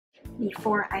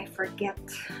before I forget,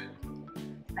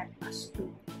 I must do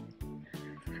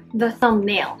the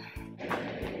thumbnail.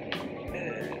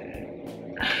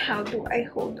 How do I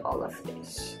hold all of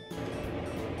this?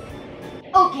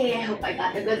 Okay, I hope I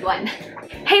got a good one.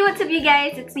 Hey, what's up you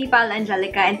guys? It's me, Paula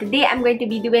Angelica, and today I'm going to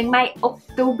be doing my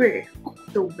October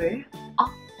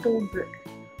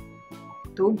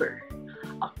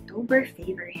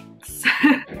favorites.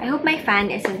 I hope my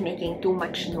fan isn't making too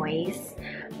much noise,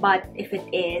 but if it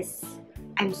is,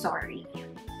 I'm sorry.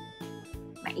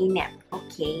 Mainit,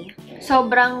 okay?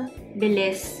 Sobrang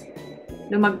bilis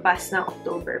lumagpas ng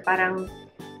October. Parang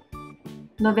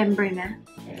November na.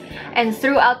 And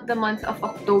throughout the month of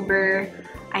October,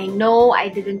 I know I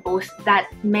didn't post that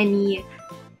many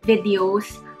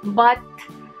videos, but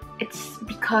it's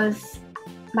because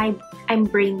I'm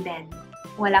brain dead.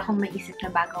 Wala akong maisip na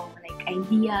bagong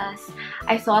ideas.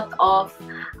 I thought of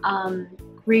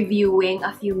reviewing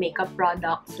a few makeup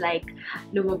products, like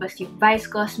lumabas yung Vice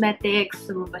Cosmetics,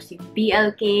 lumabas yung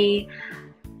BLK,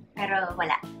 pero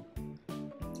wala.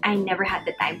 I never had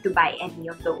the time to buy any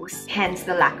of those, hence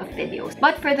the lack of videos.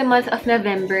 But for the month of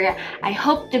November, I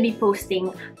hope to be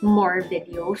posting more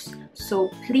videos.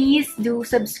 So please do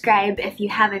subscribe if you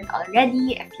haven't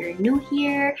already. If you're new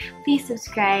here, please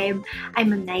subscribe.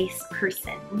 I'm a nice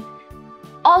person.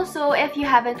 Also, if you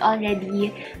haven't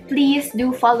already, please do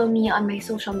follow me on my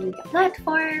social media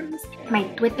platforms. My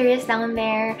Twitter is down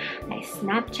there, my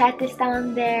Snapchat is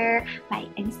down there, my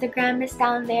Instagram is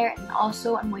down there, and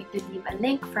also I'm going to leave a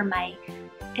link for my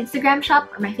Instagram shop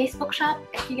or my Facebook shop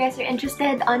if you guys are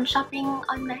interested on shopping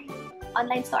on my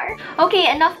online store. Okay,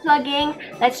 enough plugging.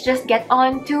 Let's just get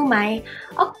on to my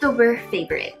October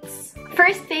favorites.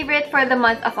 First favorite for the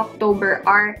month of October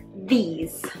are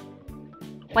these.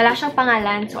 Wala siyang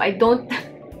pangalan, so I don't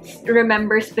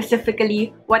remember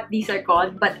specifically what these are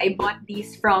called, but I bought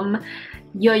these from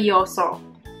Yoyoso.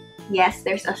 Yes,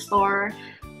 there's a store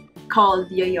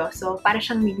called Yoyoso. Para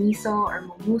siyang Miniso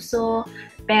or Mumuso,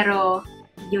 pero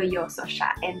Yoyoso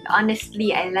siya. And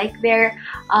honestly, I like their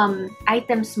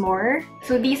items more.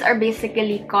 So these are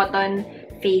basically cotton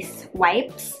face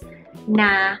wipes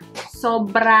na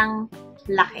sobrang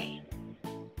laki.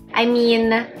 I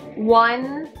mean,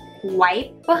 one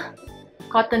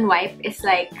cotton wipe is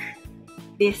like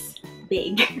this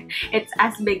big. It's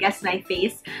as big as my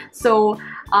face. So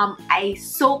I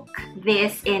soak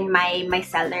this in my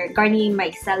Garnier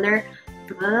Micellar.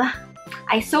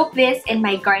 I soak this in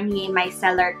my Garnier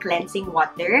Micellar cleansing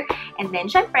water, and then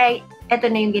syempre ito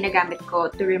na yung ginagamit ko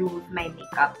to remove my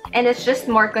makeup. And it's just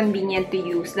more convenient to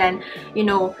use than, you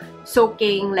know,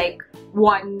 soaking like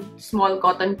one small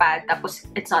cotton pad, tapos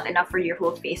it's not enough for your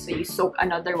whole face, so you soak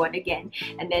another one again,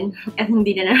 and then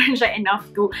hindi na naman siya enough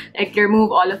to like remove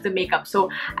all of the makeup. So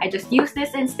I just use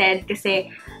this instead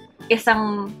kasi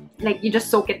isang, like, you just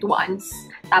soak it once,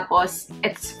 tapos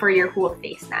it's for your whole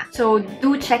face na. So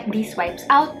do check these wipes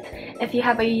out. If you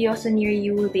have a Yoyoso near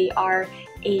you, they are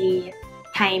a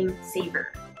time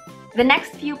saver. The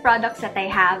next few products that I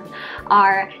have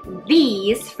are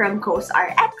these from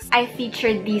Cosrx. I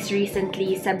featured these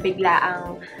recently sa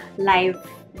biglaang live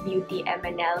beauty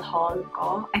MNL haul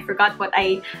ko. I forgot what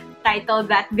I titled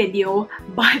that video,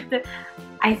 but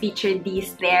I featured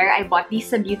these there. I bought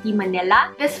these sa Beauty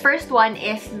Manila. This first one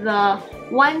is the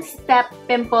One Step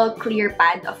Pimple Clear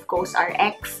Pad of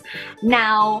Cosrx.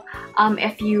 Now,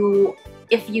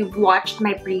 if you've watched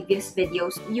my previous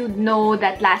videos, you'd know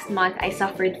that last month I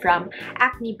suffered from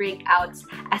acne breakouts,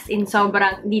 as in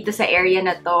sobrang dito sa area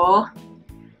na to.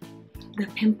 The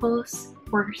pimples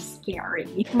were scary.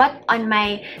 But on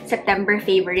my September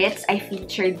favorites, I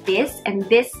featured this, and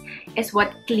this is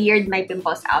what cleared my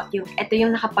pimples out. Ito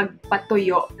yung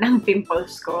nakapagpatuyo ng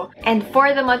pimples ko. And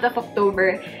for the month of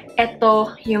October,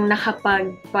 ito yung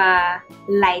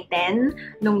nakapagpa-lighten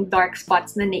nung dark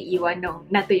spots na naiiwan nung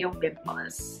natuyong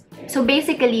pimples. So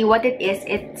basically, what it is,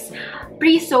 it's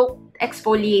pre-soaked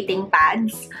exfoliating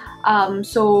pads.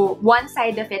 So one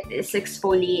side of it is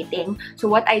exfoliating. So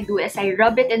what I do is I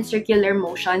rub it in circular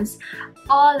motions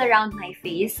all around my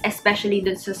face, especially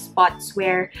dun sa spots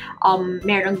where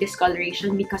merong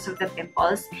discoloration because of the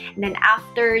pimples. And then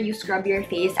after you scrub your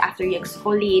face, after you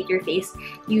exfoliate your face,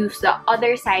 use the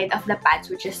other side of the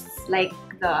pads, which is like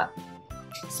the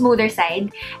smoother side,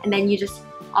 and then you just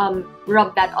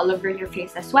rub that all over your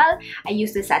face as well. I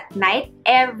use this at night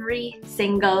every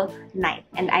single night.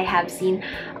 And I have seen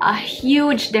a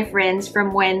huge difference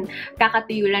from when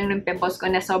kakatuyo lang ng pimples ko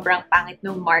na sobrang pangit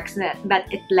ng marks that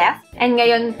it left. And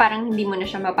ngayon, parang hindi mo na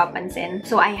siya mapapansin.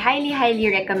 So I highly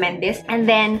recommend this. And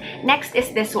then, next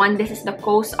is this one. This is the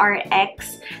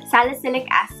Cosrx Salicylic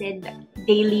Acid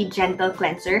Daily Gentle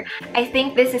Cleanser. I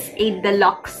think this is a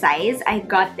deluxe size. I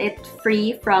got it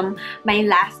free from my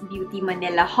last Beauty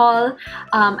Manila haul.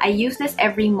 I use this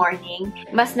every morning.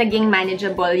 Mas naging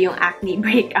manageable yung acne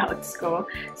breakouts ko.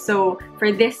 So,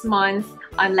 for this month,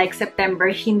 unlike September,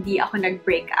 hindi ako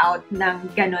nag-breakout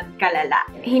ng ganon kalala.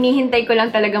 Hinihintay ko lang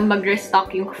talagang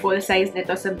mag-restock yung full size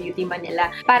nito sa Beauty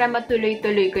Manila para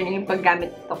matuloy-tuloy ko na yung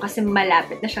paggamit nito kasi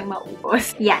malapit na siyang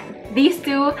maubos. Yan. These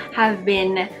two have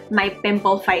been my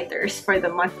pimple fighters for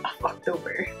the month of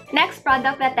October. Next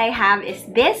product that I have is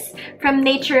this from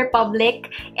Nature Republic.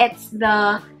 It's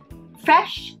the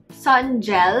Fresh Sun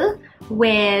Gel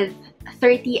with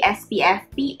 30 SPF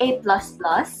PA++.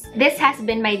 This has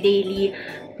been my daily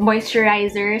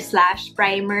moisturizer /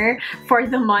 primer for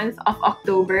the month of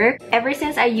October. Ever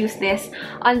since I use this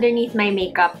underneath my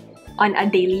makeup on a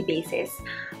daily basis,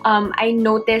 I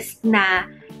noticed na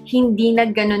hindi na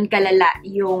ganun kalala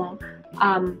yung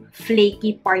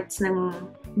flaky parts ng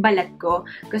balat ko.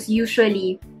 Because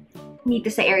usually,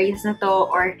 dito sa areas na to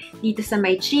or dito sa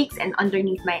my cheeks and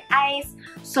underneath my eyes,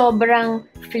 sobrang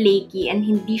flaky and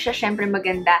hindi siya syempre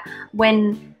maganda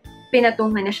when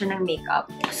pinatungan na siya ng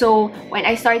makeup. So, when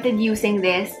I started using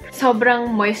this, sobrang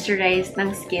moisturized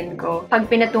ng skin ko. Pag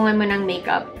pinatungan mo ng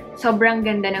makeup, sobrang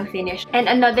ganda ng finish. And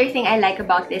another thing I like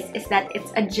about this is that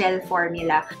it's a gel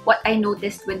formula. What I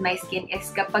noticed with my skin is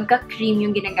kapag ka-cream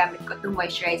yung ginagamit ko to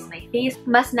moisturize my face,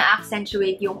 mas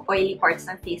na-accentuate yung oily parts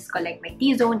ng face ko like my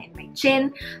T-zone and my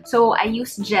chin. So, I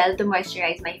use gel to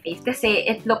moisturize my face kasi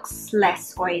it looks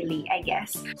less oily, I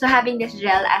guess. So, having this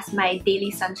gel as my daily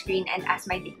sunscreen and as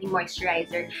my daily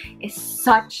moisturizer is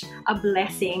such a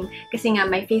blessing kasi nga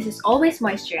my face is always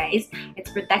moisturized.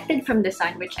 It's protected from the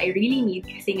sun, which I really need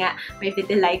kasi nga may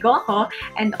vitiligo ako,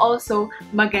 and also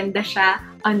maganda siya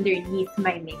underneath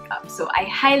my makeup. So I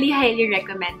highly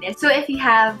recommend this. So if you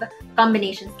have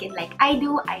combination skin like I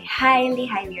do, I highly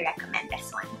recommend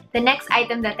this one. The next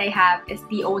item that I have is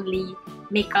the only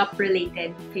makeup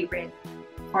related favorite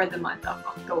for the month of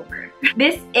October.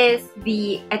 This is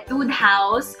the Etude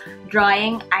House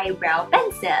Drawing Eyebrow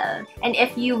Pencil. And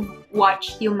if you've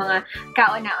watched yung mga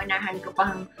kauna-unahan ko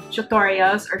pang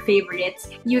tutorials or favorites,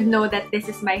 you'd know that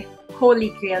this is my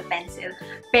holy grail pencil.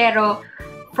 Pero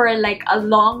for like a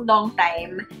long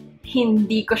time,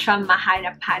 hindi ko siya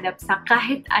mahanap-hanap sa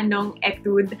kahit anong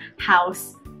Etude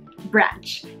House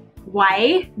branch.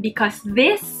 Why? Because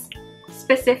this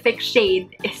specific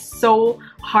shade is so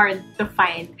hard to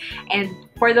find. And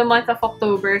for the month of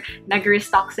October,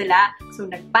 nag-restock sila. So,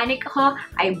 nagpanic ako.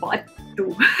 I bought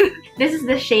two. This is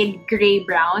the shade Gray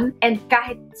Brown. And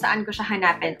kahit saan ko siya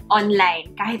hanapin,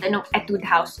 online, kahit anong Etude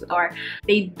House store,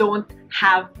 they don't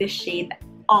have this shade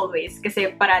always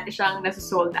kasi parati siyang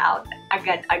nasusold out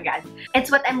agad-agad. It's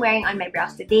what I'm wearing on my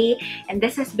brows today, and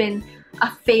this has been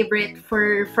a favorite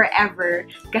for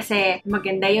forever kasi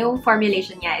maganda yung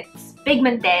formulation niya. It's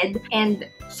pigmented and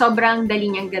sobrang dali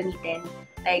niyang gamitin.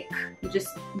 Like, you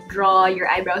just draw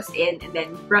your eyebrows in and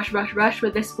then brush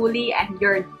with the spoolie and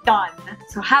you're done.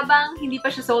 So habang hindi pa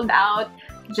siya sold out,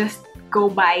 just go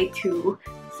buy two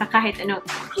sa kahit anong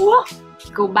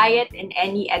go buy it in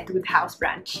any Etude House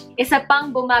branch. Isa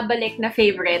pang bumabalik na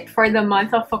favorite for the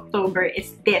month of October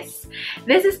is this.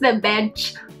 This is the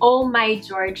Bench Oh My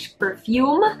George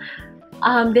perfume.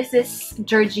 This is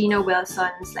Georgina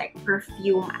Wilson's like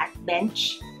perfume at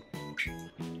Bench.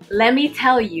 Let me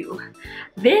tell you,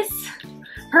 this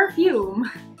perfume.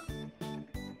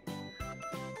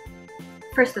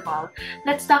 First of all,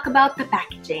 let's talk about the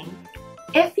packaging.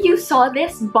 If you saw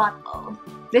this bottle,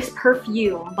 this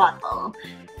perfume bottle,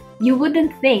 you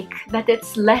wouldn't think that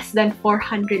it's less than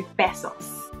 400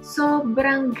 pesos.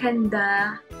 Sobrang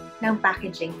ganda ng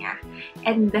packaging niya.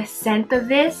 And the scent of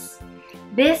this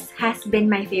has been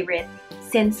my favorite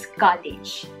since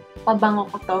college. Pabango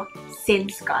ko to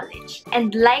since college.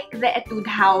 And like the Etude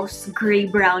House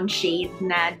gray-brown shade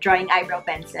na drawing eyebrow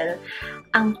pencil,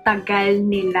 ang tagal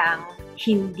nilang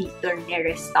hindi to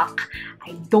ni-restock.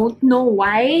 I don't know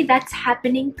why that's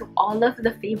happening to all of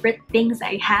the favorite things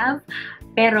I have,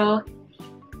 pero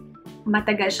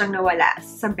matagal siyang nawala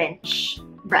sa Bench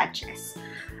branches.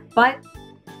 But,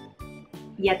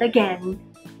 yet again,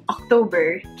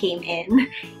 October came in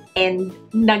and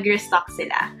nag-restock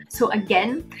sila. So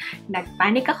again,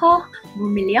 nagpanic ako,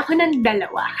 bumili ako ng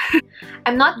dalawa.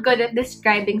 I'm not good at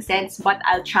describing scents, but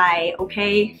I'll try,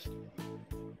 okay?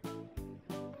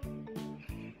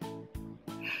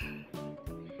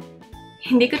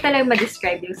 Hindi ko talaga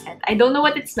ma-describe yung scent. I don't know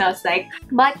what it smells like.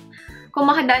 But, kung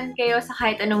makadaan kayo sa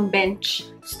kahit anong bench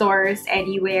stores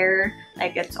anywhere,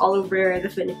 like it's all over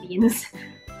the Philippines,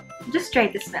 just try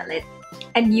to smell it.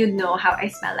 And you know how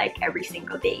I smell like every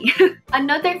single day.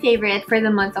 Another favorite for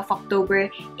the month of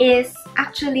October is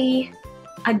actually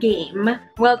a game.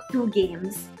 Well, 2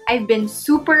 games. I've been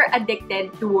super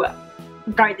addicted to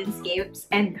gardenscapes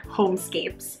and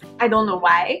homescapes. I don't know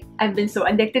why I've been so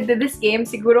addicted to this game.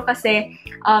 Siguro kasi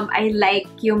I like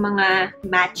yung mga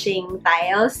matching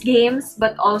tiles games,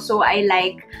 but also I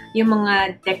like yung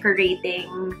mga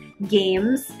decorating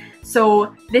games.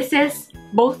 So this is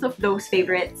both of those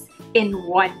favorites in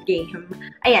one game.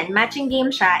 Ayan, matching game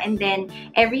siya, and then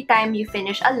every time you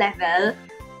finish a level,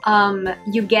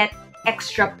 you get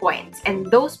extra points, and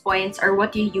those points are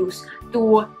what you use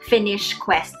to finish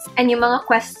quests. And yung mga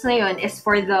quests na yun is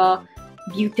for the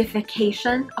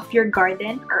beautification of your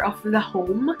garden or of the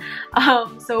home.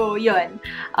 So yun,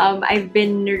 I've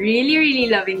been really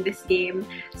loving this game.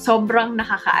 Sobrang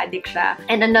nakaka-addict siya.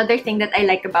 And another thing that I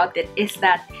like about it is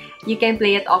that you can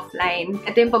play it offline.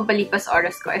 Ito yung pampalipas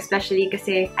oras ko, especially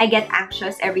kasi I get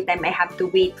anxious every time I have to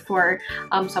wait for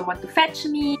someone to fetch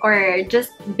me, or just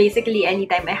basically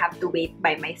anytime I have to wait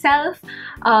by myself.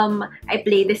 I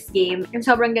play this game, and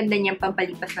sobrang ganda niyang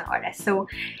pampalipas ng oras. So,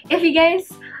 if you guys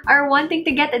are wanting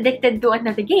to get addicted to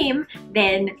another game,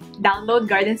 then download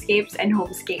Gardenscapes and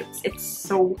Homescapes. It's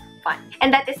so fun.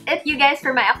 And that is it, you guys, for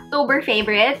my October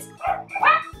favorites.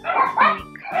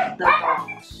 Like the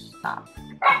dogs. Stop.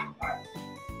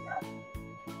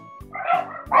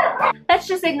 Let's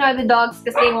just ignore the dogs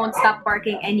because they won't stop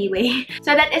barking anyway.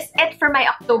 So that is it for my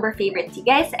October favorites, you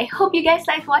guys. I hope you guys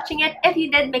liked watching it. If you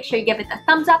did, make sure you give it a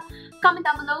thumbs up, comment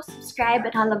down below, subscribe,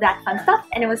 and all of that fun stuff.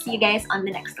 And I will see you guys on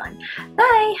the next one.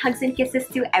 Bye! Hugs and kisses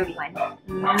to everyone.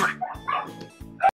 Mwah.